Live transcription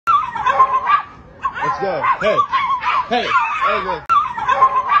go. Hey. Hey. Hey, man.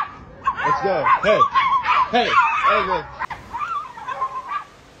 Let's go. Hey. Hey. Hey, man.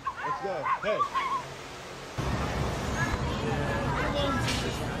 Let's go. Hey.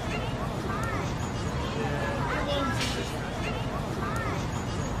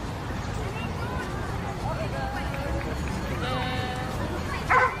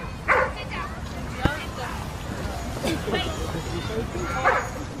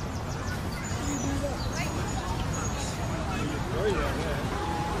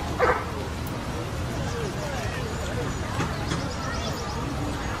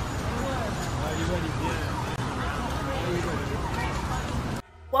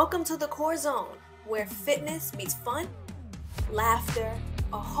 Welcome to the Core Zone, where fitness meets fun, laughter,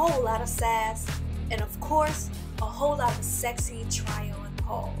 a whole lot of sass, and of course, a whole lot of sexy try-on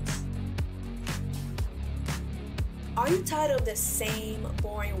hauls. Are you tired of the same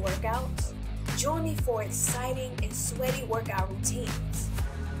boring workouts? Join me for exciting and sweaty workout routines.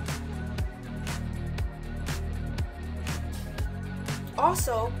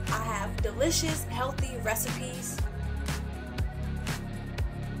 Also, I have delicious, healthy recipes,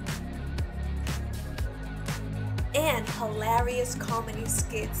 and hilarious comedy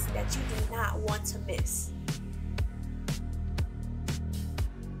skits that you do not want to miss.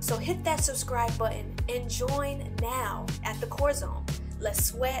 So hit that subscribe button and join now at the Core Zone. Let's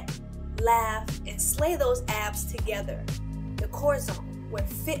sweat, laugh, and slay those abs together. The Core Zone, where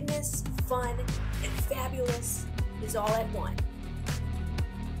fitness, fun, and fabulous is all at one.